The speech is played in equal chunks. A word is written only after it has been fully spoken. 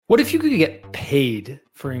What if you could get paid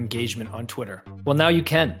for engagement on Twitter? Well, now you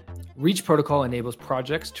can. Reach Protocol enables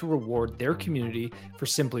projects to reward their community for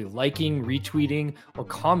simply liking, retweeting, or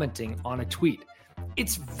commenting on a tweet.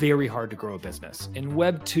 It's very hard to grow a business. In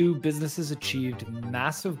Web 2, businesses achieved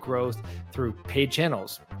massive growth through paid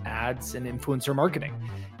channels, ads, and influencer marketing.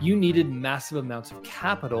 You needed massive amounts of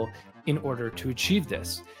capital in order to achieve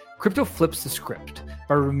this. Crypto flips the script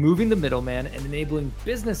by removing the middleman and enabling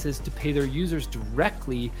businesses to pay their users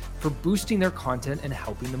directly for boosting their content and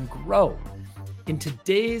helping them grow. In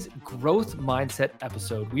today's Growth Mindset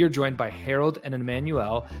episode, we are joined by Harold and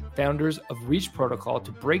Emmanuel, founders of Reach Protocol,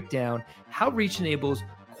 to break down how Reach enables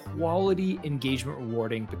quality engagement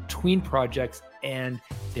rewarding between projects and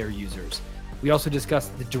their users. We also discuss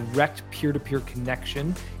the direct peer-to-peer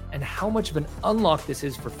connection and how much of an unlock this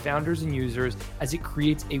is for founders and users as it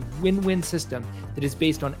creates a win-win system that is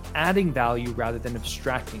based on adding value rather than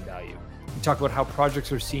abstracting value. We talk about how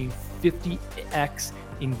projects are seeing 50x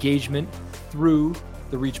engagement through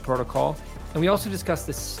the Reach protocol. And we also discuss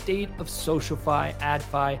the state of SocialFi,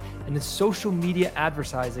 AdFi, and the social media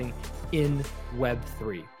advertising in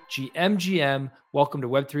Web3. GM, welcome to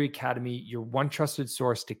Web3 Academy, your one trusted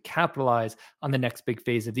source to capitalize on the next big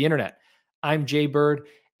phase of the internet. I'm Jay Bird,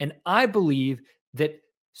 and I believe that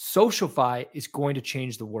SocialFi is going to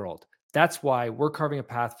change the world. That's why we're carving a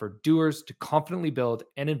path for doers to confidently build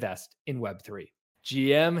and invest in Web3.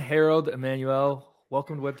 GM, Harold, Emmanuel,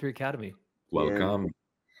 welcome to Web3 Academy. Welcome. Yeah.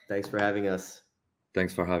 Thanks for having us.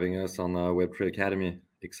 Thanks for having us on Web3 Academy.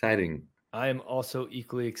 Exciting. I am also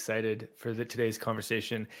equally excited for today's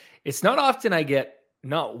conversation. It's not often I get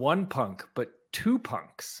not one punk, but two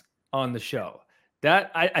punks on the show.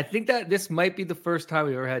 I think that this might be the first time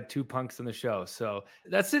we've ever had two punks on the show. So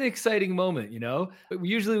that's an exciting moment, you know?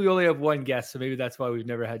 Usually we only have one guest, so maybe that's why we've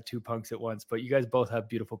never had two punks at once. But you guys both have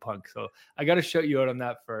beautiful punks. So I got to shout you out on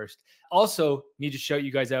that first. Also, need to shout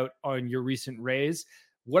you guys out on your recent raise.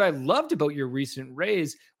 What I loved about your recent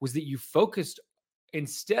raise was that you focused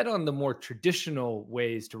instead on the more traditional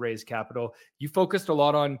ways to raise capital. You focused a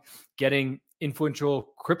lot on getting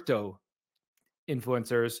influential crypto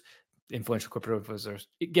influencers,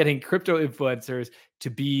 getting crypto influencers to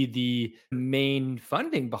be the main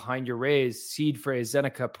funding behind your raise. Seed Phrase,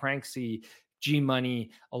 Zeneca, Pranksy, G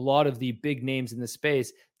Money, a lot of the big names in the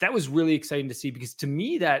space. That was really exciting to see, because to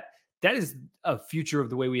me, that is a future of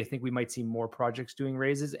the way I think we might see more projects doing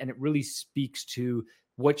raises. And it really speaks to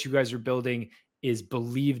what you guys are building is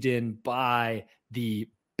believed in by the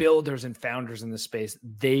builders and founders in the space.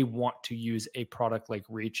 They want to use a product like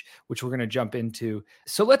Reach, which we're going to jump into.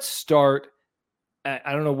 So let's start. I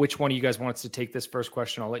don't know which one of you guys wants to take this first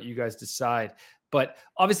question. I'll let you guys decide. But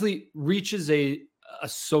obviously, Reach is a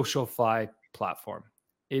SocialFi platform.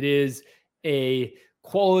 It is a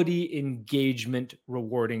quality engagement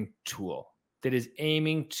rewarding tool that is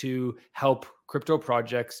aiming to help crypto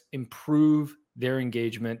projects improve their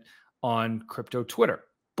engagement on crypto Twitter.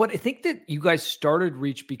 But I think that you guys started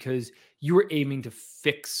Reach because you were aiming to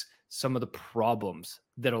fix some of the problems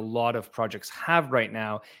that a lot of projects have right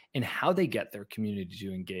now and how they get their community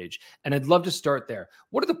to engage. And I'd love to start there.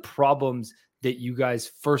 What are the problems that you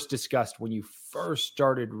guys first discussed when you first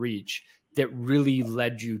started Reach that really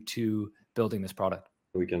led you to building this product?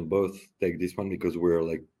 We can both take this one because we're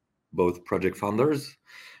like both project founders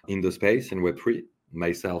in the space in Web3.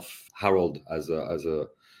 Myself, Harold, as a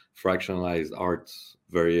fractionalized art,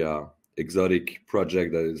 very exotic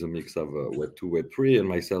project that is a mix of Web 2, Web 3, and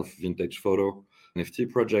myself, vintage photo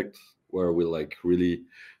NFT project, where we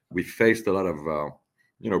faced a lot of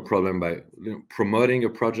problem by promoting a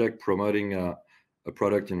product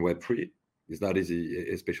in Web 3 is not easy,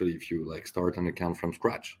 especially if you start an account from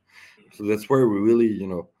scratch. So that's where we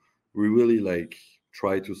really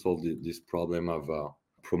try to solve this problem of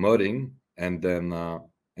promoting, and then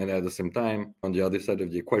and at the same time, on the other side of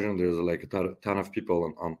the equation, there's a ton of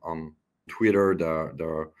people on Twitter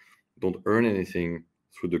that don't earn anything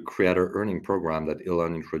through the creator earning program that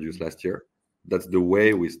Elon introduced last year. That's the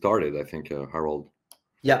way we started, I think, Harold.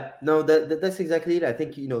 Yeah, no, that's exactly it. I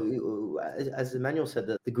think, as Emmanuel said,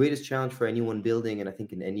 that the greatest challenge for anyone building, and I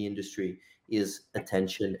think in any industry, is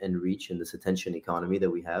attention and reach, and this attention economy that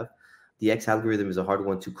we have. The X algorithm is a hard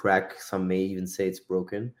one to crack. Some may even say it's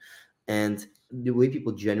broken. And the way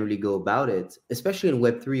people generally go about it, especially in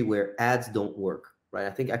Web3 where ads don't work, right? I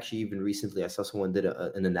think actually even recently I saw someone did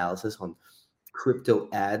an analysis on crypto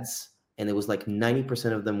ads, and it was like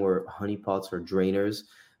 90% of them were honeypots or drainers,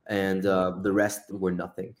 and the rest were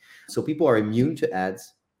nothing. So people are immune to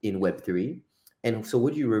ads in Web3. And so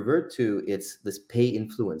what you revert to, it's this pay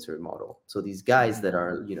influencer model. So these guys that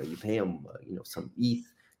are, you pay them, some ETH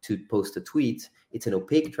to post a tweet, it's an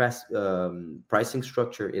opaque pricing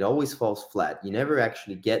structure. It always falls flat. You never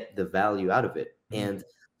actually get the value out of it. And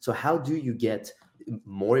so how do you get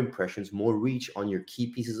more impressions, more reach on your key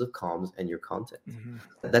pieces of comms and your content?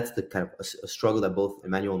 That's the kind of a struggle that both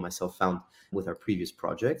Emmanuel and myself found with our previous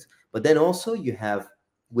projects. But then also you have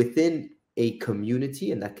within a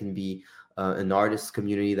community, and that can be an artist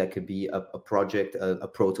community, that could be a project, a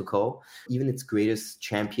protocol, even its greatest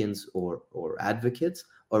champions or advocates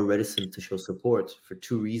are reticent to show support for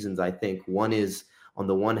two reasons, I think. One is, on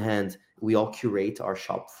the one hand, we all curate our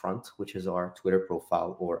shop front, which is our Twitter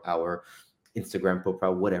profile or our Instagram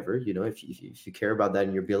profile, whatever. If you care about that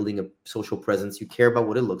and you're building a social presence, you care about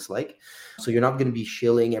what it looks like. So you're not going to be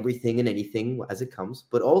shilling everything and anything as it comes.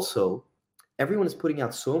 But also, everyone is putting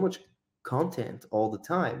out so much content all the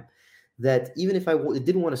time that even if I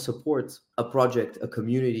didn't want to support a project, a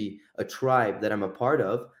community, a tribe that I'm a part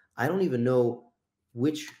of, I don't even know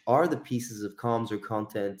which are the pieces of comms or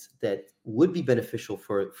content that would be beneficial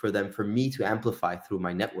for me to amplify through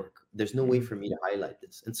my network. There's no way for me to highlight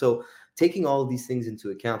this. And so taking all of these things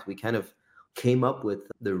into account, we kind of came up with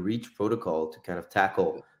the reach protocol to kind of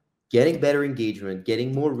tackle getting better engagement,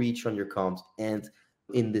 getting more reach on your comms, and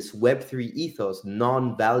in this Web3 ethos, in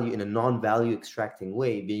a non-value extracting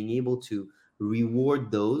way, being able to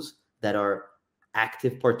reward those that are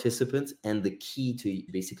active participants and the key to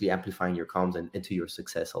basically amplifying your comms and to your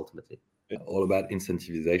success ultimately. All about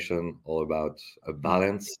incentivization, all about a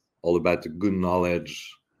balance, all about the good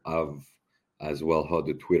knowledge of as well how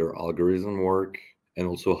the Twitter algorithm work, and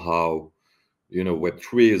also how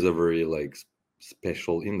Web3 is a very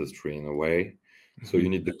special industry in a way. So you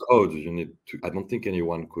need the code. You need to. I don't think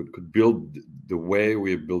anyone could build the way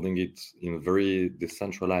we're building it in a very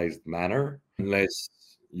decentralized manner unless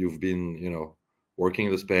you've been working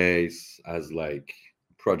in the space as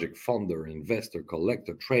project founder, investor,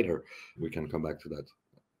 collector, trader. We can come back to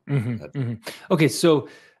that. Okay, so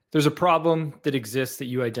there's a problem that exists that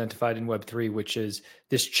you identified in Web3, which is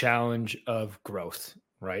this challenge of growth,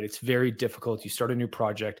 right? It's very difficult. You start a new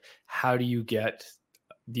project. How do you get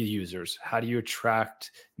the users? How do you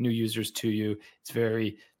attract new users to you?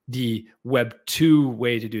 The Web 2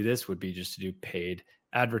 way to do this would be just to do paid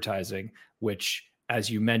advertising, which, as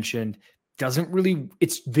you mentioned,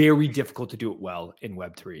 it's very difficult to do it well in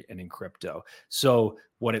Web 3 and in crypto. So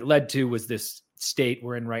what it led to was this state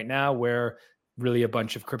we're in right now, where really a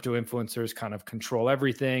bunch of crypto influencers kind of control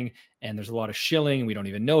everything. And there's a lot of shilling. We don't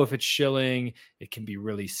even know if it's shilling. It can be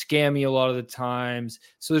really scammy a lot of the times.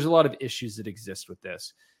 So there's a lot of issues that exist with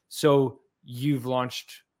this. So you've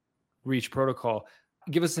launched Reach Protocol.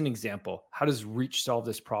 Give us an example. How does Reach solve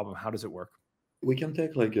this problem? How does it work? We can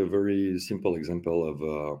take a very simple example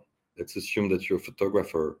of, let's assume that you're a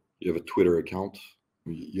photographer. You have a Twitter account.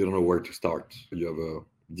 You don't know where to start. You have a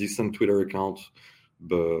decent Twitter account,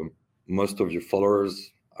 but most of your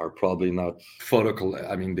followers are probably not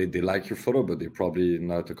they like your photo, but they're probably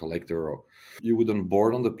not a collector. Or you would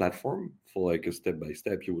onboard on the platform for a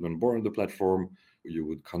step-by-step. You would onboard on the platform. You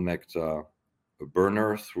would connect a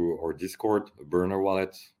burner through our Discord, a burner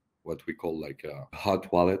wallet, what we call a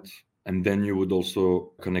hot wallet. And then you would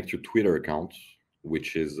also connect your Twitter account,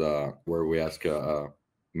 which is where we ask a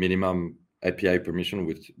minimum API permission,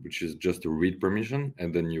 which is just a read permission.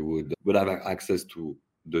 And then you would have access to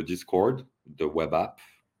the Discord, the web app,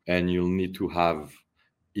 and you'll need to have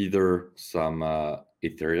either some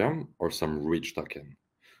Ethereum or some Reach token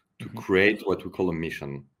to create what we call a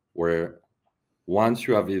mission, where once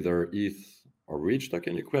you have either ETH or Reach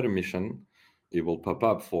token, you create a mission. It will pop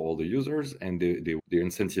up for all the users, and they're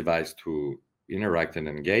incentivized to interact and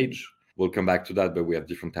engage. We'll come back to that, but we have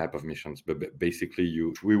different type of missions. But basically,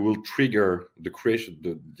 we will trigger the creation.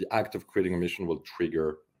 The act of creating a mission will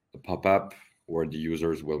trigger a pop-up where the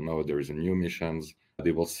users will know there is a new missions.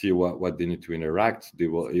 They will see what they need to interact. It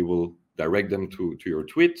will direct them to your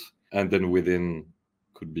tweet, and then within,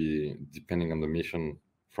 could be depending on the mission,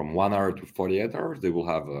 from 1 hour to 48 hours, they will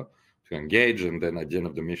have to engage, and then at the end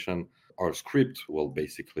of the mission, our script will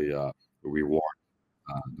basically reward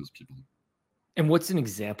those people. And what's an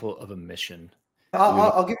example of a mission?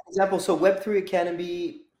 I'll give an example. So Web3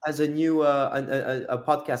 Academy has a new a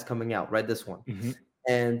podcast coming out, right? This one.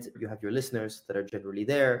 And you have your listeners that are generally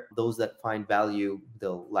there. Those that find value,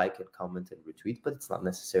 they'll like and comment and retweet, but it's not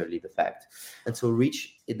necessarily the fact. And so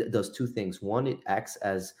Reach, it does two things. One, it acts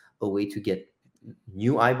as a way to get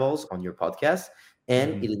new eyeballs on your podcast.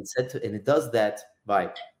 And it does that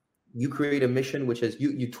by, you create a mission, which is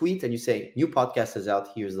you tweet and you say, new podcast is out,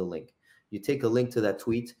 here's the link. You take a link to that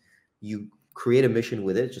tweet, you create a mission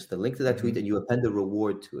with it, just a link to that tweet, and you append a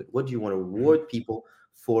reward to it. What do you want to reward people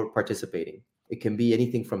for participating? It can be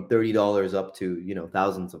anything from $30 up to,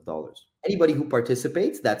 thousands of dollars. Anybody who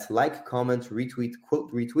participates, that's like, comment, retweet,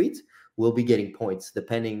 quote, retweet, will be getting points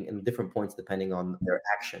different points depending on their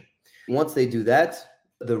action. Once they do that,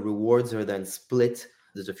 the rewards are then split.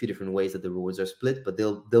 There's a few different ways that the rewards are split, but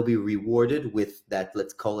they'll be rewarded with that,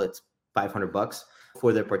 let's call it $500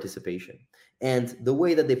 for their participation. And the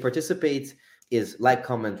way that they participate is like,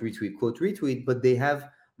 comment, retweet, quote, retweet, but they have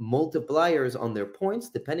multipliers on their points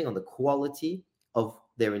depending on the quality of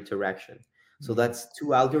their interaction. So that's two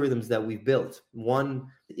algorithms that we've built. One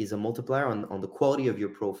is a multiplier on the quality of your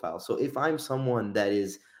profile. So if I'm someone that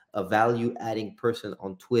is a value adding person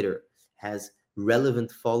on Twitter, has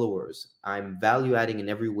relevant followers, I'm value adding in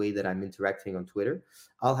every way that I'm interacting on Twitter,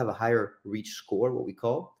 I'll have a higher reach score, what we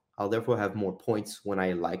call. I'll therefore have more points when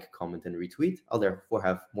I like, comment, and retweet. I'll therefore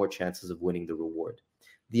have more chances of winning the reward.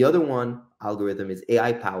 The other one algorithm is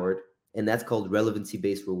AI powered, and that's called relevancy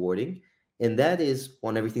based rewarding. And that is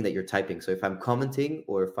on everything that you're typing. So if I'm commenting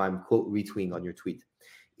or if I'm quote retweeting on your tweet,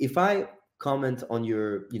 if I comment on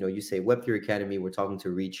your, you say Web3 Academy, we're talking to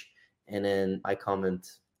Reach, and then I comment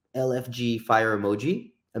LFG fire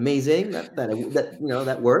emoji, amazing,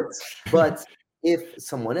 that works. But if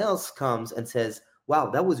someone else comes and says, wow,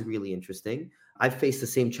 that was really interesting, I faced the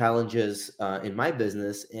same challenges in my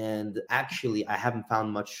business, and actually I haven't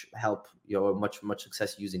found much help, or much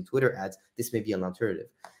success using Twitter ads, this may be an alternative.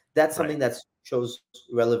 That's something that shows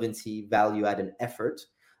relevancy, value add, and effort.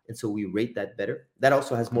 And so we rate that better. That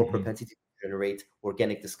also has more propensity to generate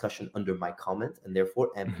organic discussion under my comment, and therefore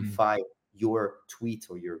amplify your tweet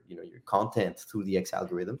or your content through the X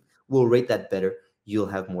algorithm. We'll rate that better. You'll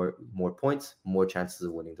have more points, more chances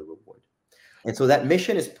of winning the reward. And so that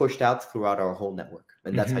mission is pushed out throughout our whole network.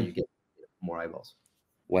 And that's how you get more eyeballs.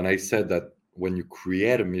 When I said that when you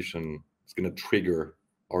create a mission, it's going to trigger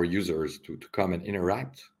our users to come and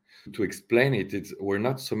interact. To explain it, we're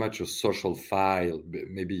not so much a social file.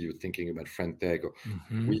 Maybe you're thinking about friend tag. Or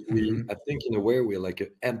I think in a way we're like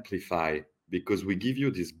an amplify, because we give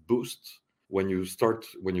you this boost when you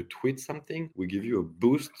tweet something. We give you a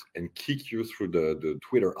boost and kick you through the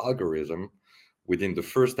Twitter algorithm within the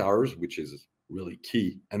first hours, which is really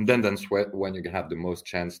key. And then that's when you have the most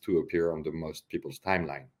chance to appear on the most people's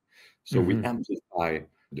timeline. So we amplify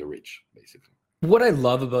the reach, basically. What I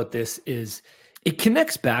love about this is it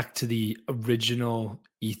connects back to the original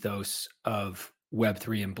ethos of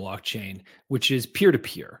Web3 and blockchain, which is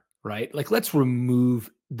peer-to-peer, right? Like, let's remove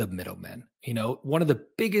the middlemen. One of the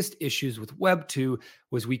biggest issues with Web2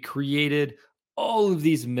 was we created all of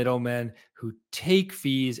these middlemen who take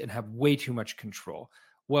fees and have way too much control.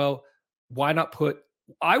 Well, why not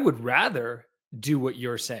I would rather do what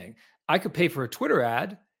you're saying. I could pay for a Twitter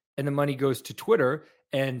ad and the money goes to Twitter,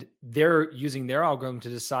 and they're using their algorithm to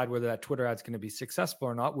decide whether that Twitter ad is going to be successful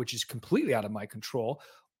or not, which is completely out of my control.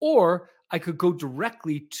 Or I could go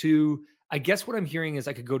directly to, I guess what I'm hearing is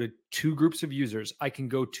I could go to two groups of users. I can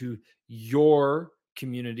go to your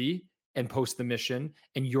community and post the mission,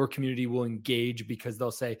 and your community will engage because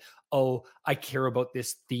they'll say, oh, I care about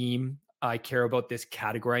this theme. I care about this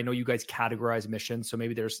category. I know you guys categorize missions. So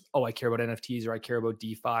maybe there's, I care about NFTs, or I care about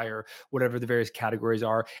DeFi, or whatever the various categories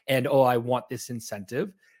are. And, I want this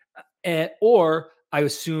incentive. Or I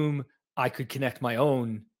assume I could connect my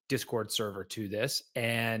own Discord server to this,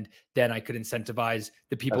 and then I could incentivize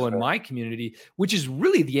the people in my community, which is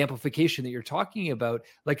really the amplification that you're talking about.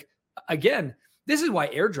 Like, again, this is why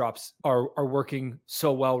airdrops are working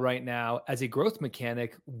so well right now as a growth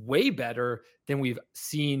mechanic, way better than we've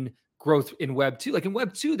seen growth in Web 2. Like in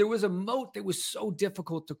Web 2, there was a moat that was so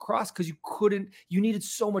difficult to cross because you needed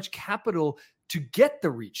so much capital to get the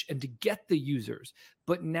reach and to get the users.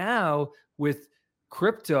 But now with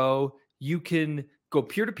crypto, you can go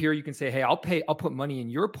peer-to-peer. You can say, hey, I'll put money in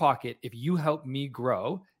your pocket if you help me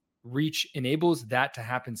grow. Reach enables that to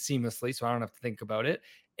happen seamlessly, so I don't have to think about it.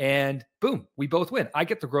 And boom, we both win. I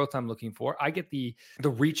get the growth I'm looking for. I get the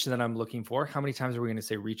reach that I'm looking for. How many times are we going to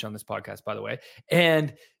say reach on this podcast, by the way?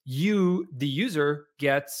 And you, the user,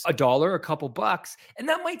 gets $1, a couple bucks. And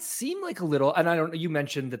that might seem like a little, and you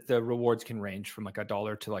mentioned that the rewards can range from like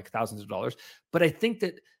 $1 to like thousands of dollars. But I think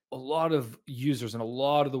that a lot of users in a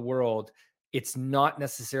lot of the world, it's not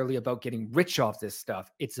necessarily about getting rich off this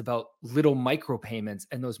stuff. It's about little micropayments,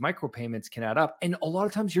 and those micropayments can add up. And a lot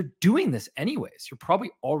of times you're doing this anyways. You're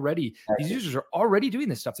probably these users are already doing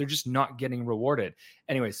this stuff. They're just not getting rewarded.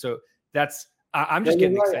 Anyway, so I'm just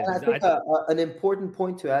getting excited. And I think an important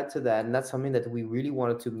point to add to that, and that's something that we really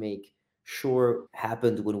wanted to make sure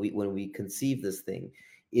happened when we conceived this thing,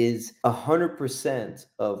 is 100%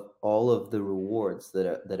 of all of the rewards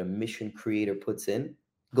that a mission creator puts in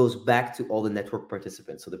goes back to all the network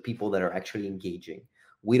participants, so the people that are actually engaging.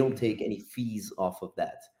 We don't take any fees off of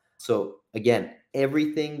that. So again,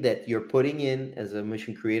 everything that you're putting in as a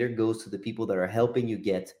mission creator goes to the people that are helping you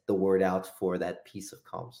get the word out for that piece of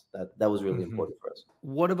comms. That was really important for us.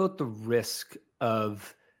 What about the risk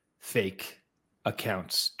of fake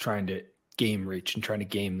accounts trying to game reach and trying to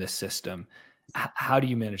game this system? How do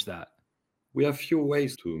you manage that? We have few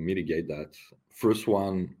ways to mitigate that. First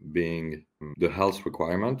one being the health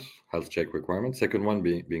check requirement. Second one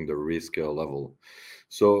being the risk level.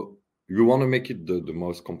 So you want to make it the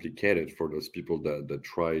most complicated for those people that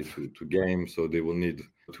try to game. So they will need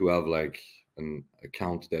to have like an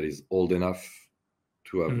account that is old enough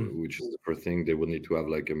to have, which is the first thing. They will need to have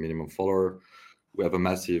like a minimum follower. We have a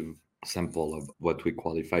massive sample of what we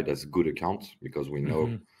qualified as good account because we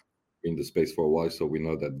know in the space for a while, so we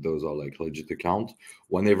know that those are like legit accounts.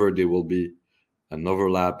 Whenever there will be an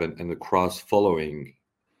overlap and a cross following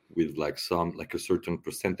with like a certain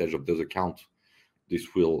percentage of those accounts, this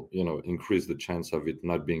will increase the chance of it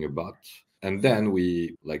not being a bot. And then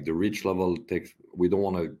we like the reach level we don't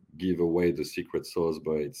want to give away the secret sauce,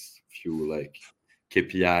 but it's few like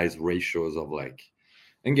KPIs ratios of like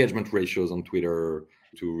engagement ratios on Twitter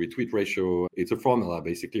to retweet ratio. It's a formula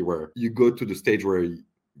basically where you go to the stage where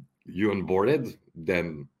you onboarded,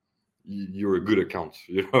 then you're a good account,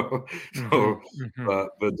 So,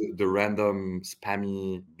 but the random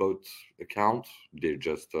spammy bot account, they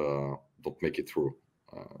just don't make it through.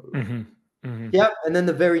 Yeah, and then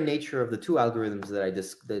the very nature of the two algorithms that I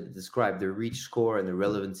described, the reach score and the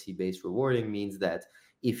relevancy-based rewarding, means that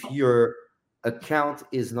if your account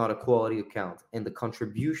is not a quality account and the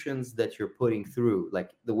contributions that you're putting through,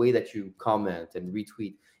 like the way that you comment and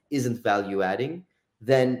retweet, isn't value adding,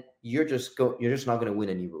 then you're just not going to win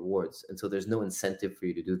any rewards, and so there's no incentive for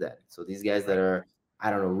you to do that. So these guys that are, I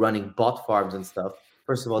don't know, running bot farms and stuff,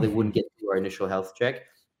 first of all, they wouldn't get through our initial health check.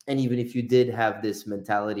 And even if you did have this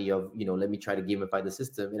mentality of, let me try to gamify the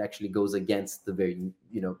system, it actually goes against the very,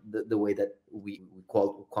 the way that we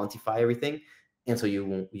quantify everything. And so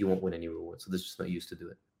you won't win any rewards. So there's just no use to do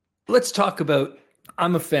it. Let's talk about,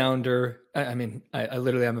 I'm a founder. I mean, I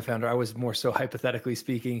literally am a founder. I was more so hypothetically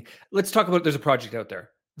speaking. Let's talk about, there's a project out there.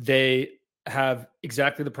 They have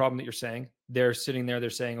exactly the problem that you're saying. They're sitting there, they're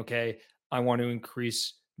saying, okay, I want to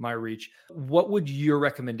increase my reach. What would your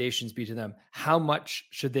recommendations be to them? How much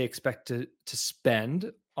should they expect to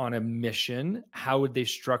spend on a mission? How would they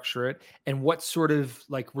structure it? And what sort of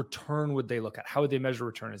like return would they look at? How would they measure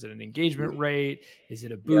return? Is it an engagement rate? Is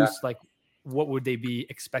it a boost? Yeah. Like, what would they be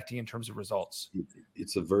expecting in terms of results?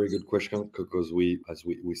 It's a very good question because we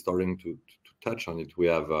starting to touch on it. We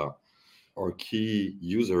have our key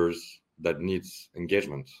users that needs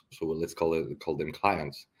engagement. So let's call them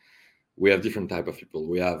clients. We have different type of people.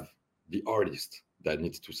 We have the artist that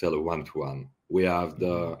needs to sell a one-to-one. We have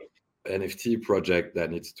the NFT project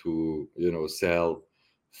that needs to, sell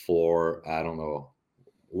for, I don't know,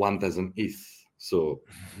 1,000 ETH. So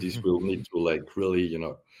this will need to like really,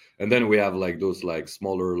 and then we have like those like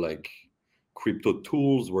smaller like crypto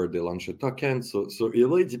tools where they launch a token. So it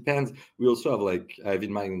really depends. We also have like, I have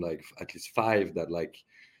in mind like at least 5 that like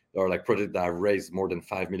are like projects that have raised more than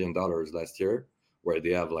 $5 million last year, where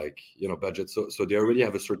they have like, budget. So they already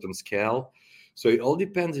have a certain scale. So it all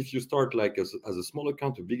depends if you start like as a small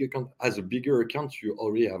account, a big account. As a bigger account, you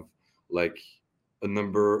already have like a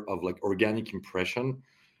number of like organic impression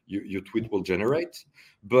your tweet will generate.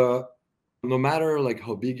 But no matter like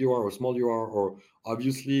how big you are or small you are, or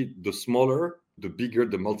obviously the smaller, the bigger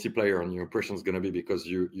the multiplier on your impression is going to be, because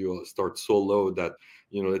you start so low that,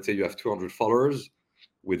 let's say you have 200 followers.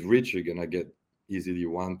 With reach, you're going to get easily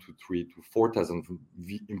 1 to 3 to 4,000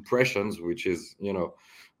 impressions, which is,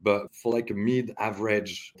 but for like a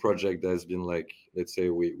mid-average project that has been like, let's say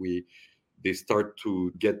they start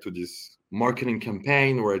to get to this marketing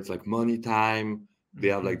campaign where it's like money time. They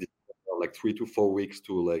have like 3 to 4 weeks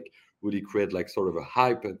to like really create like sort of a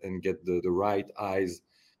hype and get the right eyes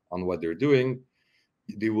on what they're doing.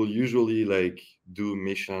 They will usually like do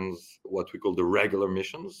missions, what we call the regular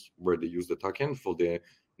missions, where they use the token for the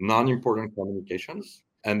non-important communications.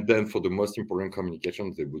 And then for the most important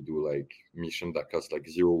communications, they would do like mission that cost like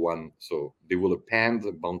 0.1. So they will append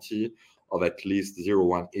a bounty of at least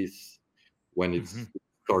 0.1 ETH when it's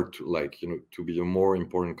start to like, to be a more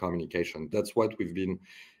important communication. That's what we've been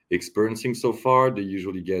experiencing so far. They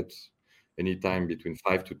usually get anytime between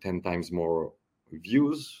 5 to 10 times more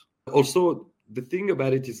views. Also, the thing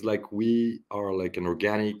about it is like we are like an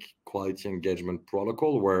organic quality engagement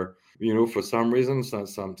protocol where, for some reason,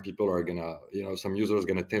 some people are gonna, some users are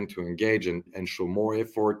gonna tend to engage and show more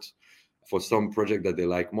effort for some project that they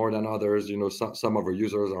like more than others. Some of our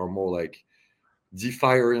users are more like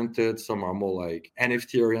DeFi oriented, some are more like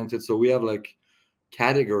NFT oriented. So we have like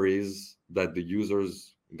categories that the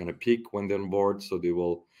users are going to pick when they're on board. So they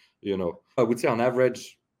will, I would say on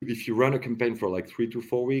average, if you run a campaign for like 3 to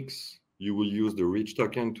 4 weeks, you will use the reach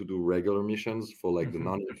token to do regular missions for like the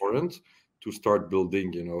non-important to start building,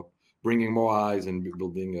 bringing more eyes and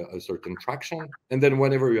building a certain traction. And then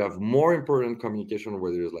whenever you have more important communication,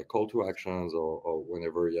 whether there's like call to actions or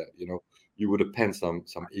whenever, you would append some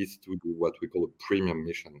ETH to do what we call a premium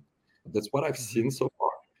mission. That's what I've seen so far.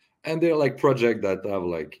 And they're like projects that have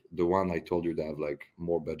like the one I told you that have like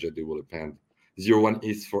more budget, they will append 0.1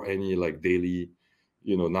 ETH for any like daily,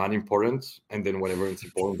 non-important. And then whenever it's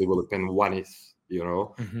important, they will append 1 ETH,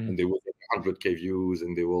 and they will get 100K views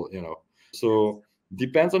and they will, so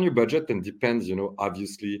depends on your budget and depends,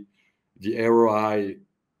 obviously the ROI.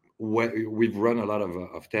 We've run a lot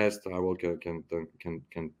of tests. I will can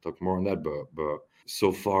talk more on that, but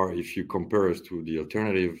so far, if you compare us to the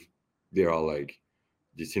alternative, they are like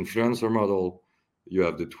this influencer model. You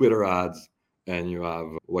have the Twitter ads, and you have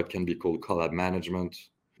what can be called collab management,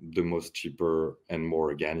 the most cheaper and more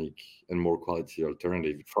organic and more quality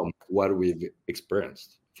alternative from what we've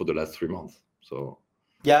experienced for the last 3 months. So.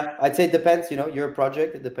 Yeah, I'd say it depends, your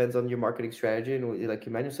project. It depends on your marketing strategy. And like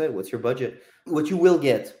Emmanuel said, what's your budget? What you will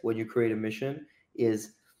get when you create a mission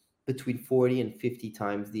is between 40 and 50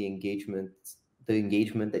 times the engagement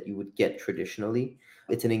that you would get traditionally.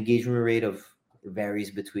 It's an engagement rate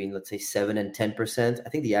varies between, let's say, 7 and 10%. I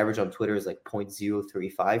think the average on Twitter is like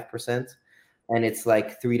 0.035%. And it's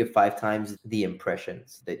like 3 to 5 times the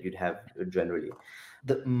impressions that you'd have generally.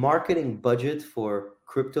 The marketing budget for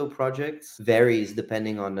crypto projects varies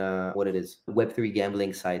depending on what it is. Web3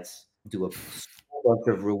 gambling sites do a bunch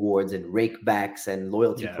of rewards and rakebacks and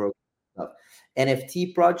loyalty programs stuff.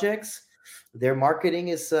 NFT projects, their marketing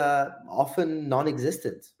is often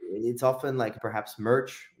non-existent. It's often like perhaps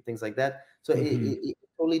merch, things like that. So it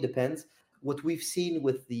totally depends. What we've seen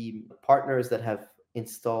with the partners that have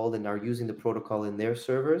installed and are using the protocol in their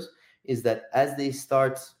servers is that as they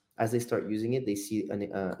start using it, they see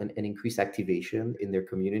an increased activation in their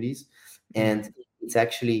communities. And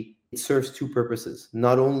it serves two purposes.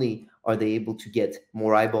 Not only are they able to get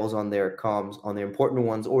more eyeballs on their comms, on their important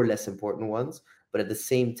ones or less important ones, but at the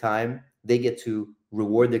same time, they get to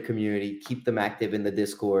reward their community, keep them active in the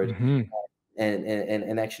Discord,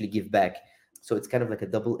 and actually give back. So it's kind of like a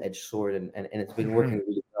double-edged sword, and it's been working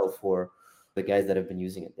really well for the guys that have been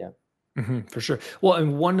using it. Yeah. For sure. Well,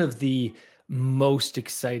 and one of the most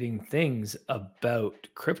exciting things about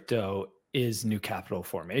crypto is new capital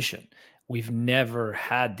formation. We've never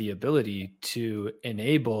had the ability to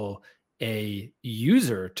enable a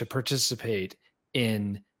user to participate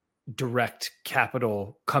in direct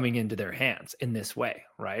capital coming into their hands in this way,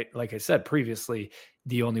 right? Like I said previously,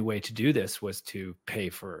 the only way to do this was to pay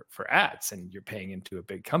for ads, and you're paying into a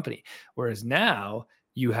big company. Whereas now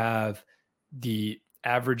you have the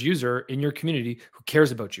average user in your community who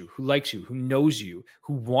cares about you, who likes you, who knows you,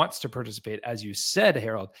 who wants to participate, as you said,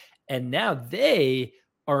 Harold. And now they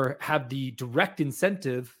have the direct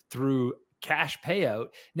incentive through cash payout.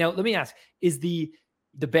 Now, let me ask, is the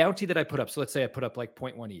bounty that I put up, so let's say I put up like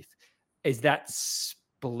 0.1 ETH, is that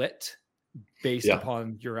split based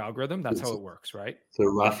upon your algorithm? That's how it works, right? It's a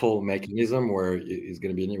raffle mechanism where it's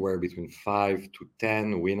going to be anywhere between 5 to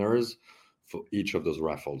 10 winners for each of those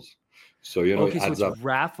raffles. So, okay, it adds so it's up.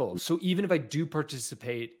 raffle. So even if I do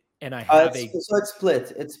participate and I have so it's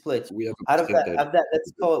split. It's split. We have out of that,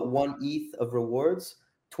 let's call it 1 ETH of rewards.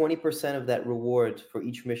 20% of that reward for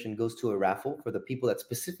each mission goes to a raffle for the people that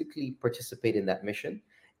specifically participate in that mission.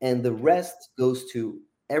 And the rest goes to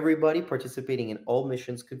everybody participating in all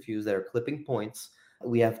missions confused that are clipping points.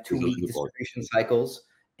 We have 2-week distribution cycles,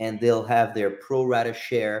 and they'll have their pro rata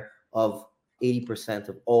share of 80%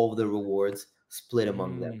 of all of the rewards split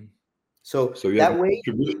among them. So that way,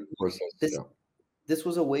 this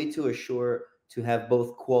was a way to assure to have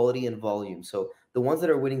both quality and volume. So the ones that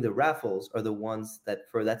are winning the raffles are the ones that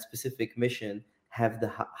for that specific mission have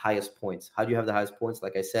the highest points. How do you have the highest points?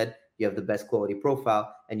 Like I said, you have the best quality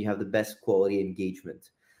profile and you have the best quality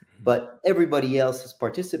engagement. But everybody else is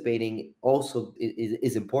participating also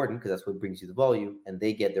is important because that's what brings you the volume, and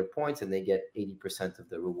they get their points and they get 80% of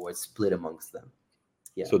the rewards split amongst them.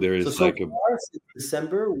 Yeah. So there is so far, since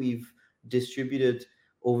December, we've distributed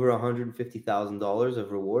over $150,000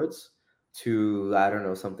 of rewards to, I don't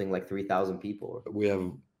know, something like 3,000 people. We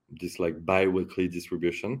have this like bi-weekly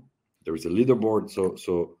distribution. There is a leaderboard.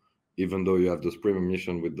 So even though you have this premium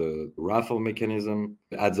mission with the raffle mechanism,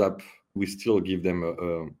 it adds up we still give them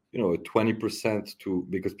a 20% to,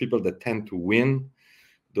 because people that tend to win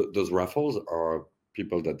those raffles are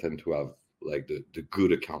people that tend to have like the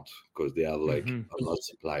good account, because they have like a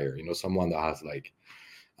multiplier. Someone that has like,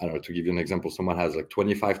 I don't know, to give you an example, someone has like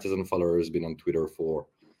 25,000 followers, been on Twitter for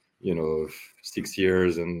 6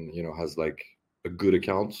 years, and has like a good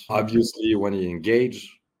account. Obviously, when he engages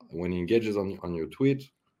on your tweet,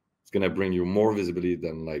 it's gonna bring you more visibility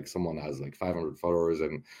than like someone has like 500 followers.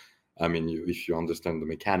 And I mean, if you understand the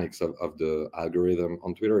mechanics of the algorithm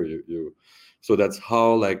on Twitter, so that's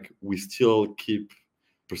how like we still keep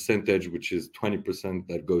percentage, which is 20%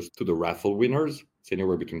 that goes to the raffle winners. It's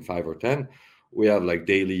anywhere between 5 or 10. We have like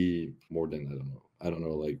daily more than, I don't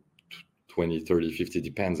know, like 20, 30, 50,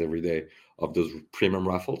 depends, every day, of those premium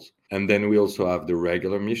raffles. And then we also have the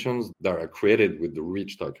regular missions that are created with the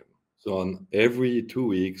Reach token. So on every 2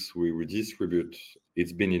 weeks, we redistribute.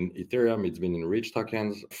 It's been in Ethereum, it's been in Reach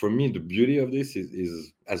tokens. For me, the beauty of this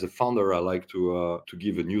is as a founder, I like to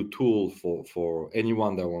give a new tool for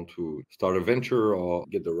anyone that want to start a venture or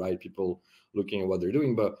get the right people looking at what they're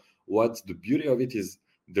doing. But what's the beauty of it is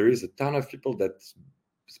there is a ton of people that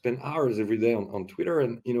spend hours every day on Twitter,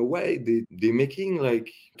 and in a way they're making like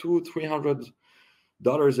 $200-300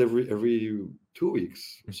 every 2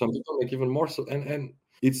 weeks. Some people make even more. So and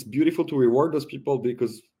it's beautiful to reward those people,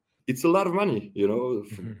 because it's a lot of money. You're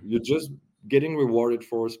just getting rewarded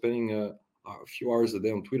for spending a few hours a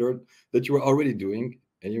day on Twitter that you were already doing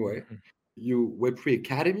anyway. We're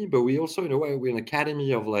pre-academy, but we also, in a way, we're an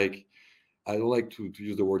academy of like, I don't like to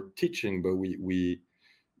use the word teaching, but we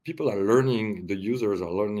people are learning, the users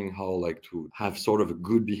are learning how like to have sort of a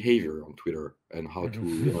good behavior on Twitter, and how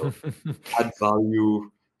to add value.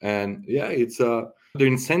 And it's they're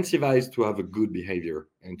incentivized to have a good behavior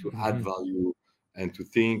and to add value, and to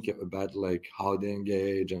think about like how they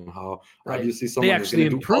engage, and how obviously someone is going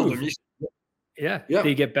to do all the missions. Yeah,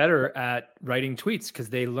 they get better at writing tweets because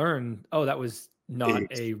they learn, oh, that was not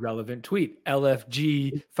a relevant tweet.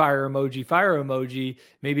 LFG, fire emoji,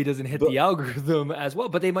 maybe doesn't hit the algorithm as well,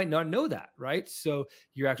 but they might not know that, right? So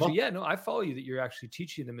you're actually, I follow you that you're actually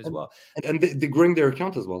teaching them as well. And they're growing their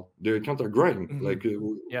account as well. Their account are growing. Like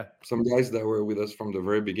some guys that were with us from the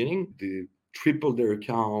very beginning, they tripled their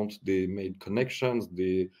account, they made connections.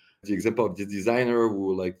 The example of this designer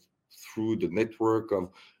who like through the network of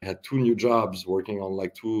had 2 new jobs working on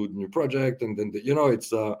like 2 new projects, and then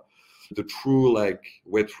it's the true like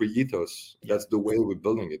Web3 ethos. That's the way we're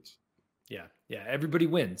building it. Yeah, everybody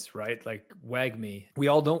wins, right? Like WAGME. We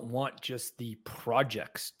all don't want just the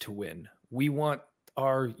projects to win. We want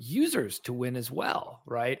our users to win as well,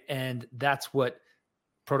 right? And that's what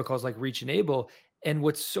protocols like Reach enable. And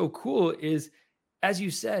what's so cool is, as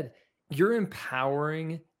you said, you're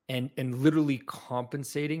empowering and literally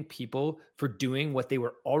compensating people for doing what they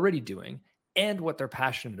were already doing and what they're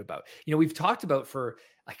passionate about. We've talked about for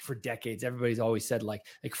decades, everybody's always said like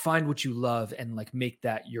find what you love and like make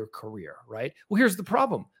that your career, right? Well, here's the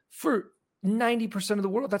problem. For 90% of the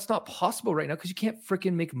world, that's not possible right now, because you can't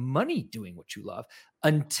freaking make money doing what you love,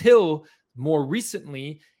 until more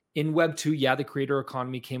recently in Web 2, the creator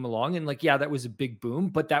economy came along, and that was a big boom,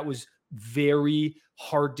 but that was very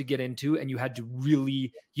hard to get into, and you had to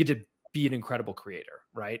be an incredible creator,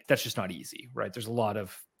 right? That's just not easy, right? There's a lot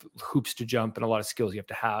of hoops to jump and a lot of skills you have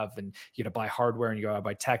to have, and you got to buy hardware, and you got to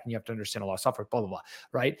buy tech, and you have to understand a lot of software, blah, blah, blah,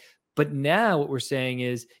 right? But now what we're saying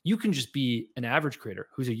is you can just be an average creator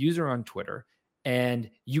who's a user on Twitter, and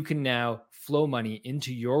you can now flow money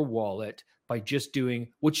into your wallet by just doing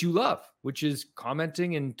what you love, which is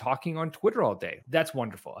commenting and talking on Twitter all day. That's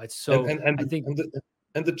wonderful. It's so, I think.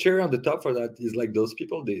 And the cherry on the top for that is like those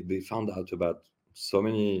people, they found out about so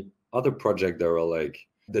many other projects that were like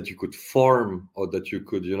that you could farm, or that you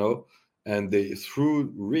could, and they,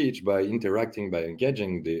 through Reach, by interacting, by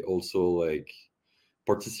engaging, they also like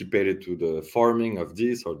participated to the farming of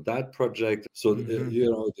this or that project. So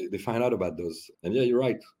they find out about those. And you're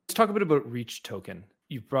right. Let's talk a bit about Reach token.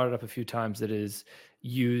 You've brought it up a few times. That is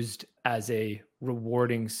used as a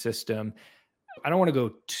rewarding system. I don't want to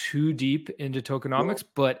go too deep into tokenomics,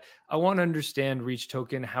 but I want to understand Reach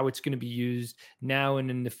token, how it's going to be used now and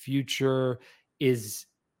in the future.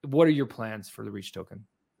 What are your plans for the Reach token?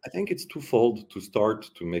 I think it's twofold. To start,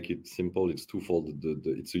 to make it simple, it's twofold.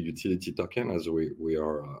 It's a utility token, as we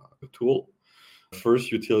are a tool.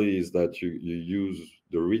 First utility is that you use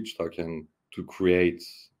the Reach token to create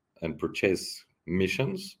and purchase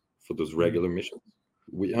missions for those regular missions.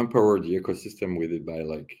 We empower the ecosystem with it by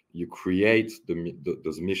like you create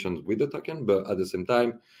those missions with the token, but at the same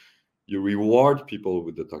time you reward people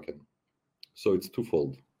with the token. So it's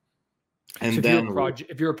twofold. And So if then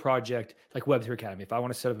you're a project like Web3 Academy, if I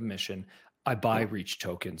want to set up a mission, I buy Reach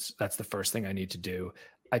tokens. That's the first thing I need to do.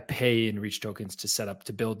 I pay in Reach tokens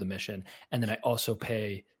to build the mission. And then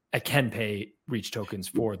I can pay Reach tokens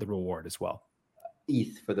for the reward as well.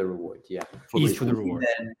 ETH for the reward, yeah. ETH for the reward.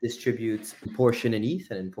 Then distributes a portion in ETH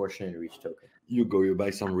and a portion in Reach token. You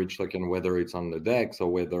buy some Reach token, whether it's on the DEX or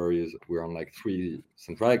whether we're on like 3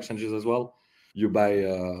 central exchanges as well. You buy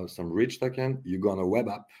some Reach token, you go on a web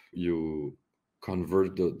app, you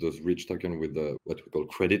convert those Reach token with what we call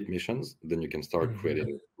credit missions, then you can start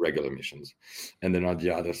creating regular missions. And then on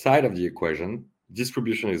the other side of the equation,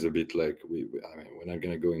 distribution is a bit like we're not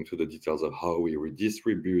going to go into the details of how we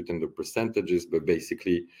redistribute and the percentages, but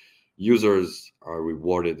basically users are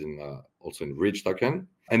rewarded also in Reach token.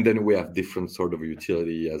 And then we have different sort of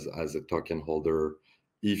utility as a token holder.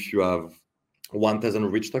 If you have 1,000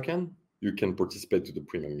 Reach token, you can participate to the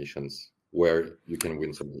premium missions where you can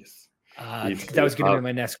win some ETH. That was going to be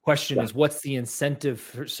my next question is what's the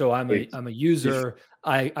incentive? So I'm a user,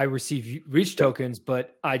 I receive Reach tokens,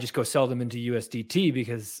 but I just go sell them into USDT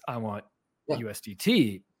because I want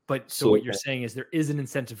USDT. But so what you're saying is there is an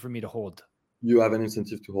incentive for me to hold. You have an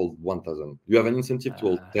incentive to hold 1,000. You have an incentive to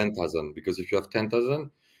hold 10,000 because if you have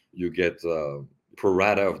 10,000, you get pro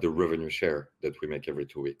rata of the revenue share that we make every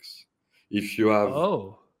 2 weeks. If you have,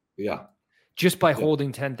 just by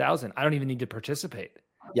holding 10,000, I don't even need to participate.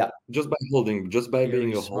 Yeah, just by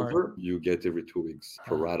being a holder, you get every 2 weeks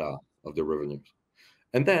pro rata of the revenues.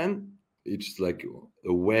 And then it's like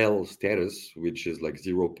a whale status, which is like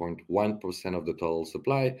 0.1% of the total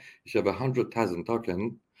supply. If you have 100,000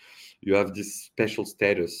 token, you have this special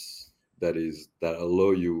status that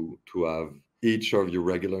allow you to have each of your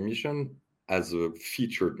regular mission as a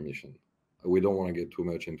featured mission. We don't want to get too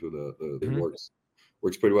much into the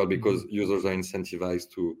works pretty well because users are incentivized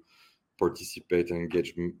to participate and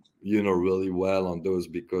engage, really well on those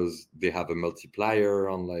because they have a multiplier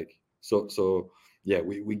on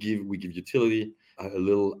we give utility a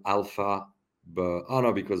little alpha,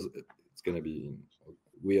 but because it's going to be,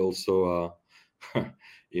 we also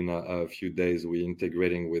in a few days we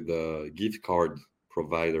integrating with a gift card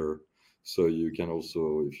provider. So you can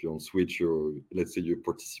also, if you don't switch let's say you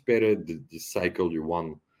participated this cycle, you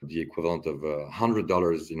won the equivalent of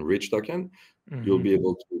 $100 in Reach token, you'll be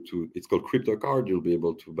able to it's called crypto card. You'll be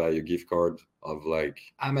able to buy a gift card of like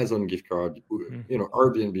Amazon gift card,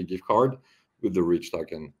 Airbnb gift card with the Reach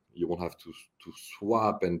token. You won't have to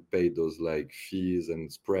swap and pay those like fees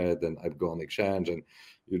and spread and go on exchange, and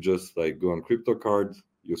you just like go on crypto card,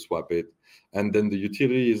 you swap it. And then the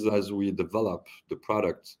utility is as we develop the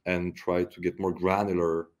product and try to get more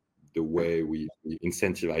granular the way we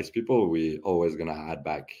incentivize people, we always going to add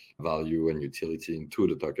back value and utility into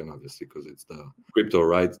the token, obviously, because it's the crypto,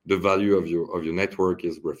 right? The value of your network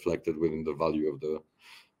is reflected within the value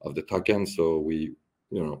of the token. So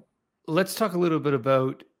let's talk a little bit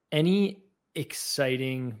about any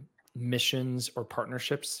exciting missions or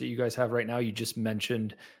partnerships that you guys have right now. You just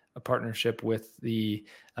mentioned a partnership with the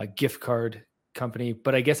gift card company,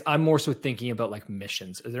 but I guess I'm more so thinking about like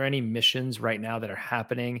missions. Are there any missions right now that are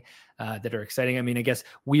happening that are exciting? I mean, I guess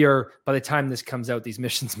by the time this comes out, these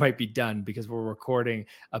missions might be done because we're recording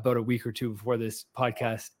about a week or two before this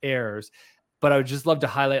podcast airs. But I would just love to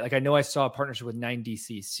highlight, like I know I saw a partnership with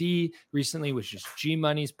 9DCC recently, which is G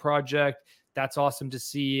Money's project. That's awesome to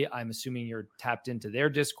see. I'm assuming you're tapped into their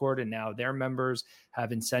Discord and now their members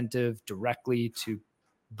have incentive directly to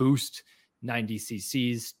boost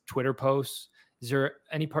 9DCC's Twitter posts. Is there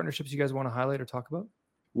any partnerships you guys want to highlight or talk about?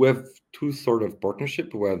 We have two sort of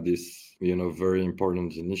partnership. We have this, very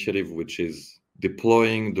important initiative, which is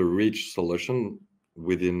deploying the Reach solution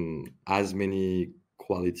within as many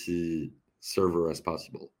quality server as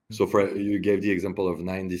possible. So you gave the example of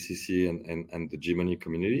 9DCC and the G-Money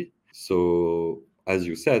community. So as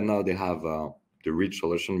you said, now they have the Reach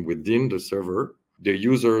solution within the server. The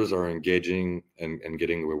users are engaging and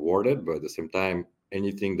getting rewarded, but at the same time,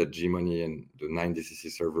 anything that G-Money and the 9DCC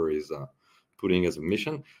server is putting as a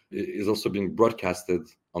mission is also being broadcasted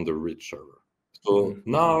on the Reach server. So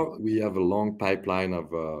now we have a long pipeline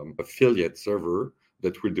of affiliate server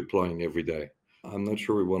that we're deploying every day. I'm not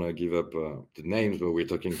sure we want to give up the names, but we're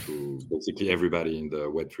talking to basically everybody in the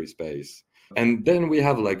Web3 space. And then we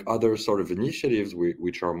have like other sort of initiatives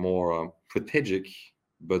which are more strategic,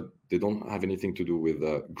 but they don't have anything to do with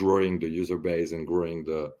growing the user base and growing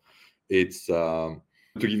to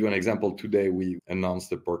give you an example, today we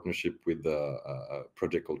announced a partnership with a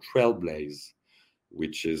project called Trailblaze,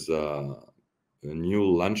 which is a new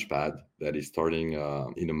launchpad that is starting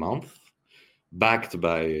in a month, backed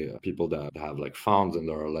by people that have like funds and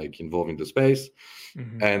are like involved in the space.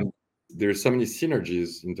 And there's so many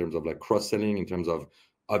synergies in terms of like cross-selling, in terms of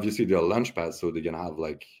obviously they're launchpads, so they're gonna have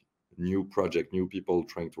like new people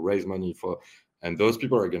trying to raise money for, and those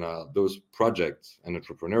people are those projects and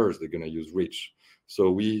entrepreneurs, they're gonna use Reach. So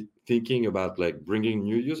we thinking about like bringing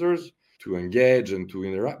new users to engage and to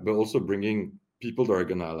interact, but also bringing people that are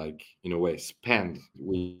gonna like in a way spend.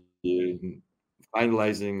 We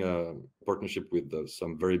finalizing a partnership with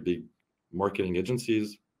some very big marketing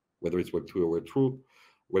agencies, whether it's Web2 or Web2,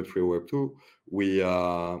 Web3 or Web2. We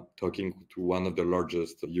are talking to one of the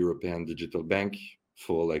largest European digital bank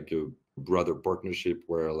for like a broader partnership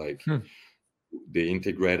where like they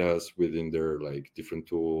integrate us within their like different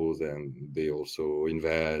tools, and they also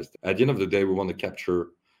invest. At the end of the day, we want to capture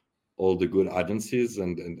all the good agencies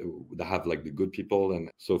and they have like the good people. And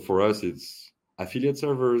so for us, it's affiliate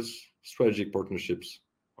servers, strategic partnerships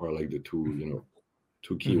are like the two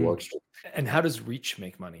key work streams. And how does Reach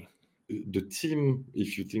make money? The team,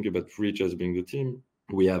 if you think about Reach as being the team,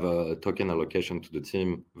 we have a token allocation to the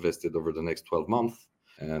team vested over the next 12 months.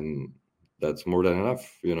 And that's more than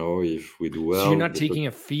enough, if we do well. So you're not taking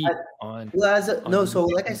a fee on... Well, so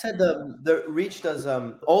like I said, the Reach does,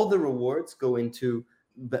 all the rewards go into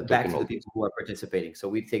back to the people who are participating. So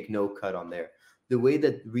we take no cut on there. The way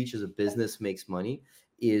that Reach as a business makes money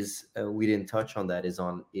is, we didn't touch on that, is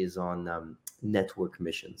on network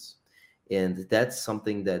commissions. And that's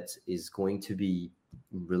something that is going to be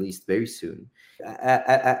released very soon.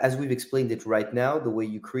 As we've explained it right now, the way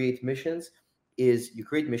you create missions is you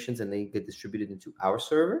create missions and they get distributed into our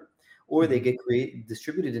server, or they get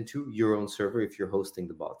distributed into your own server if you're hosting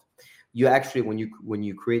the bot. You actually, when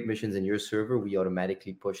you create missions in your server, we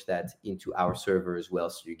automatically push that into our server as well.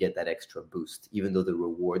 So you get that extra boost, even though the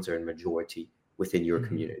rewards are in majority within your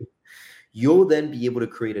community. You'll then be able to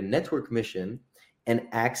create a network mission and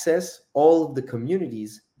access all of the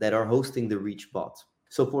communities that are hosting the Reach bot.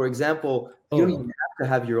 So for example, you don't even have to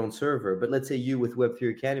have your own server, but let's say you with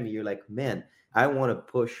Web3 Academy, you're like, man, I want to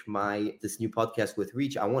push this new podcast with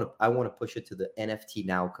Reach. I want to push it to the NFT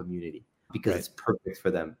Now community because it's perfect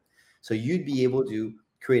for them. So you'd be able to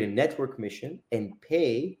create a network mission and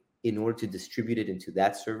pay in order to distribute it into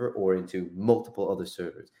that server or into multiple other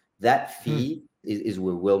servers. That fee is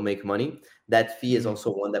where we'll make money. That fee is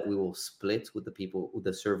also one that we will split with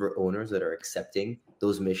the server owners that are accepting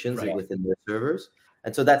those missions within their servers.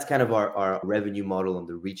 And so that's kind of our revenue model on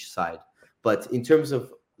the Reach side. But in terms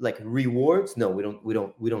of like rewards, no,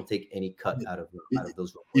 we don't take any cut out of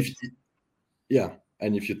those rewards.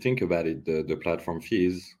 And if you think about it, the platform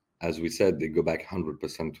fees, as we said, they go back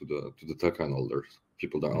 100% to the token holders,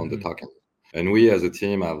 people that own the token. And we as a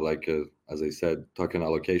team have like as I said, token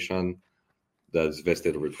allocation that's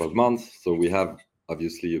vested over 12 months. So we have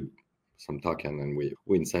obviously some token, and we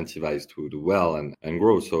incentivize to do well and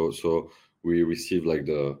grow. So we receive like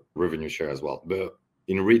the revenue share as well, but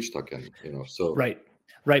in Reach token, so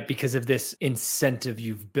right, because of this incentive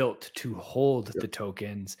you've built to hold the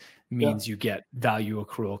tokens means you get value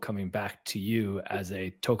accrual coming back to you as a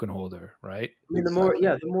token holder, right? I mean, the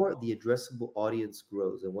more the addressable audience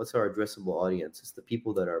grows. And what's our addressable audience? It's the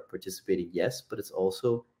people that are participating, yes, but it's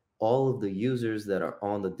also all of the users that are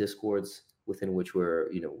on the Discords within which where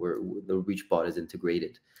the Reach bot is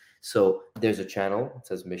integrated. So there's a channel, it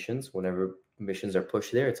says missions. Whenever missions are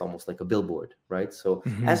pushed there, it's almost like a billboard, right? So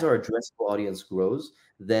as our addressable audience grows,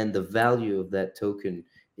 then the value of that token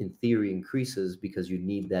in theory increases, because you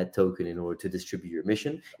need that token in order to distribute your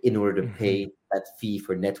mission, in order to pay that fee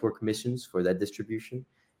for network missions for that distribution.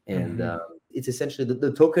 And it's essentially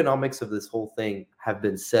the tokenomics of this whole thing have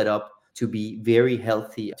been set up to be very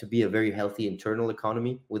healthy, to be a very healthy internal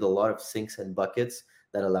economy with a lot of sinks and buckets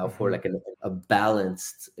that allow for like a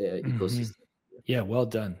balanced ecosystem. Yeah, well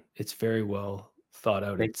done. It's very well thought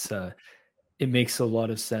out. It makes a lot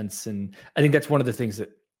of sense. And I think that's one of the things that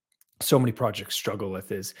so many projects struggle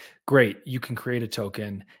with is, great, you can create a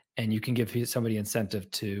token and you can give somebody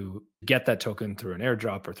incentive to get that token through an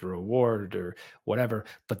airdrop or through a reward or whatever,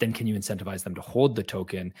 but then can you incentivize them to hold the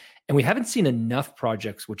token? And we haven't seen enough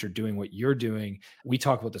projects which are doing what you're doing. We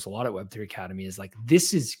talk about this a lot at Web3 Academy, is like,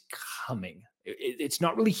 this is coming. It's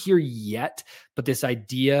not really here yet, but this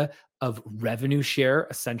idea of revenue share,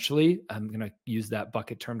 essentially, I'm going to use that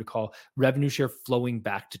bucket term to call revenue share flowing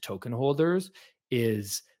back to token holders,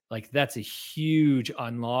 is like, that's a huge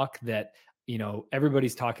unlock that,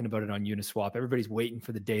 everybody's talking about it on Uniswap. Everybody's waiting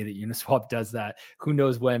for the day that Uniswap does that. Who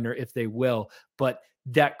knows when or if they will, but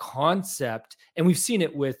that concept, and we've seen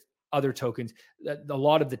it with other tokens. A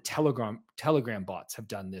lot of the Telegram bots have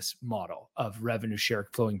done this model of revenue share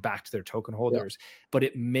flowing back to their token holders, but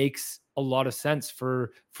it makes a lot of sense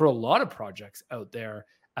for a lot of projects out there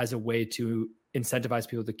as a way to incentivize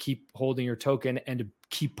people to keep holding your token and to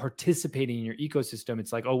keep participating in your ecosystem,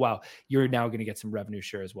 it's like, oh, wow, you're now going to get some revenue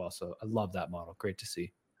share as well. So I love that model. Great to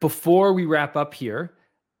see. Before we wrap up here,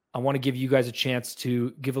 I want to give you guys a chance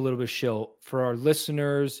to give a little bit of shill for our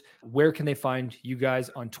listeners. Where can they find you guys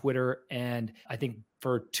on Twitter? And I think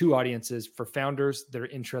for two audiences, for founders that are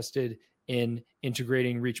interested in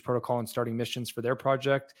integrating Reach protocol and starting missions for their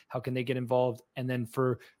project, how can they get involved? And then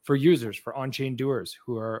for users, for on-chain doers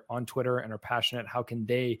who are on Twitter and are passionate, how can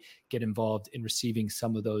they get involved in receiving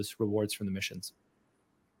some of those rewards from the missions?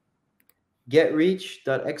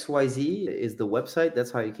 Getreach.xyz is the website.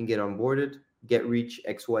 That's how you can get onboarded.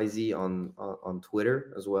 GetReachXYZ on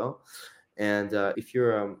Twitter as well. And if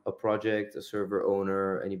you're a project, a server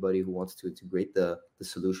owner, anybody who wants to integrate the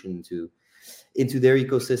solution into their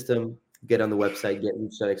ecosystem, get on the website,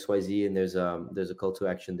 getreach.xyz, and there's a call to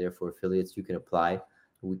action there for affiliates. You can apply.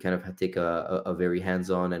 We kind of take a very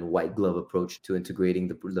hands-on and white glove approach to integrating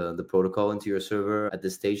the protocol into your server at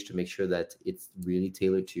this stage to make sure that it's really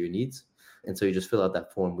tailored to your needs. And so you just fill out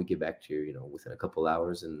that form. We get back to you, within a couple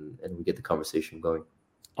hours, and we get the conversation going.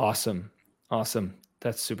 Awesome.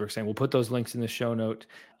 That's super exciting. We'll put those links in the show note.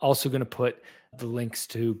 Also going to put the links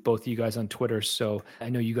to both of you guys on Twitter. So I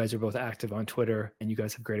know you guys are both active on Twitter and you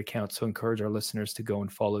guys have great accounts. So encourage our listeners to go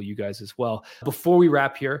and follow you guys as well. Before we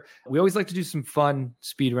wrap here, we always like to do some fun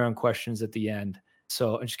speed round questions at the end.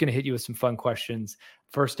 So I'm just going to hit you with some fun questions.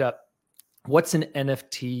 First up, what's an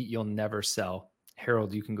NFT you'll never sell?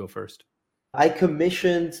 Harold, you can go first. I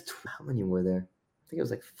commissioned, how many were there? I think it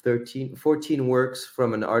was like 14 works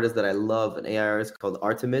from an artist that I love, an AI artist called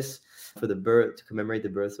Artemis, to commemorate the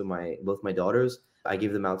birth of both my daughters. I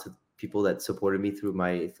gave them out to people that supported me through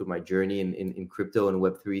my journey in crypto and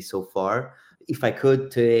Web3 so far. If I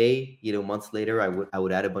could today, months later, I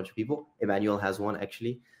would add a bunch of people. Emmanuel has one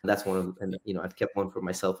actually. That's one of, and I've kept one for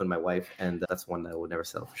myself and my wife, and that's one that I would never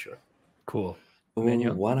sell for sure. Cool.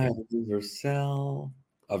 Emmanuel? One I would never sell.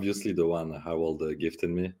 Obviously, the one Harold gifted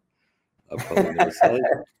me. I'll probably never sell it.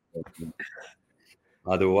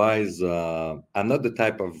 Otherwise, I'm not the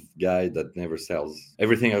type of guy that never sells.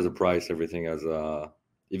 Everything has a price. Everything has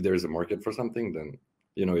if there is a market for something, then,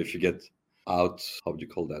 if you get out, how do you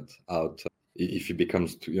call that? Out. If it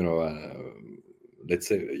becomes, let's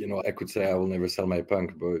say, I could say I will never sell my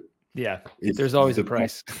punk, but yeah, there's always a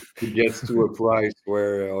price. It gets to a price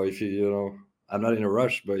where, or if I'm not in a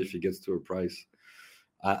rush, but if it gets to a price,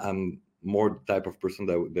 I'm more the type of person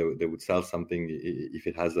that would sell something if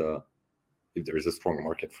there is a strong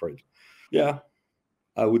market for it. Yeah,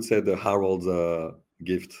 I would say the Harold's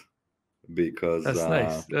gift, because that's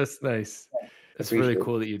nice. That's nice. That's really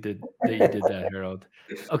cool that you did that, Harold.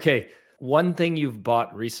 Okay, one thing you've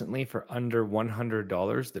bought recently for under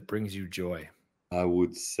 $100 that brings you joy. I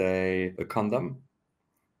would say a condom.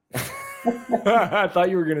 I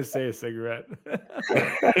thought you were gonna say a cigarette.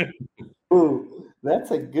 Ooh,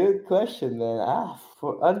 that's a good question, man.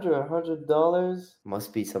 For under $100,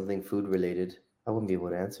 must be something food related. I wouldn't be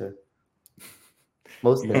able to answer.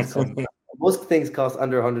 Most things cost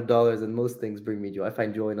under $100, and most things bring me joy. I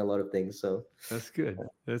find joy in a lot of things. So that's good.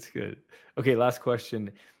 Okay, last question.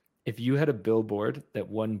 If you had a billboard that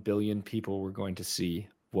 1 billion people were going to see,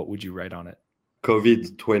 what would you write on it?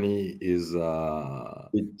 COVID-20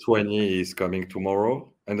 is coming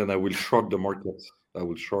tomorrow, and then I will short the market. I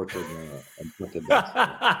will short it and put it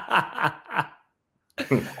back.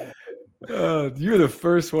 You're the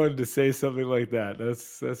first one to say something like that.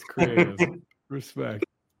 That's creative. Respect.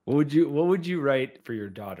 What would you write for your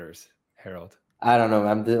daughters, Harold? I don't know.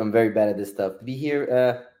 I'm very bad at this stuff. Be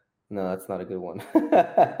here. No, that's not a good one.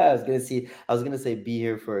 I was gonna say be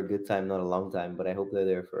here for a good time, not a long time, but I hope they're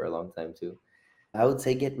there for a long time too. I would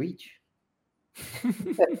say get Reach.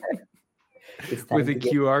 With a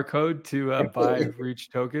QR code to buy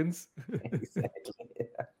Reach tokens. Exactly.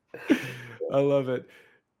 Yeah. I love it.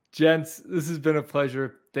 Gents, this has been a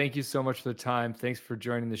pleasure. Thank you so much for the time. Thanks for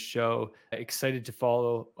joining the show. Excited to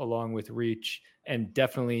follow along with Reach, and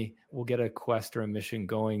definitely we'll get a quest or a mission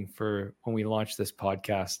going for when we launch this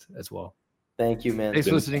podcast as well. Thank you, man. Thanks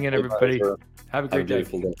for listening in, everybody. Have a great day.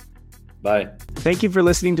 Bye. Thank you for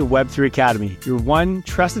listening to Web3 Academy, your one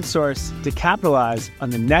trusted source to capitalize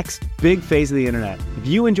on the next big phase of the internet. If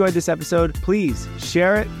you enjoyed this episode, please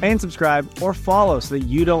share it and subscribe or follow so that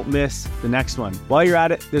you don't miss the next one. While you're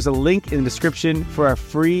at it, there's a link in the description for our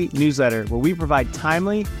free newsletter where we provide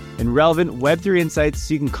timely and relevant Web3 insights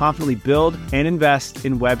so you can confidently build and invest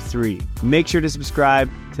in Web3. Make sure to subscribe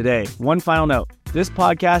today. One final note. This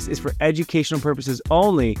podcast is for educational purposes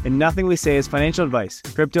only, and nothing we say is financial advice.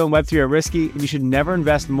 Crypto and Web3 are risky, and you should never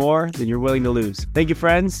invest more than you're willing to lose. Thank you,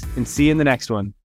 friends, and see you in the next one.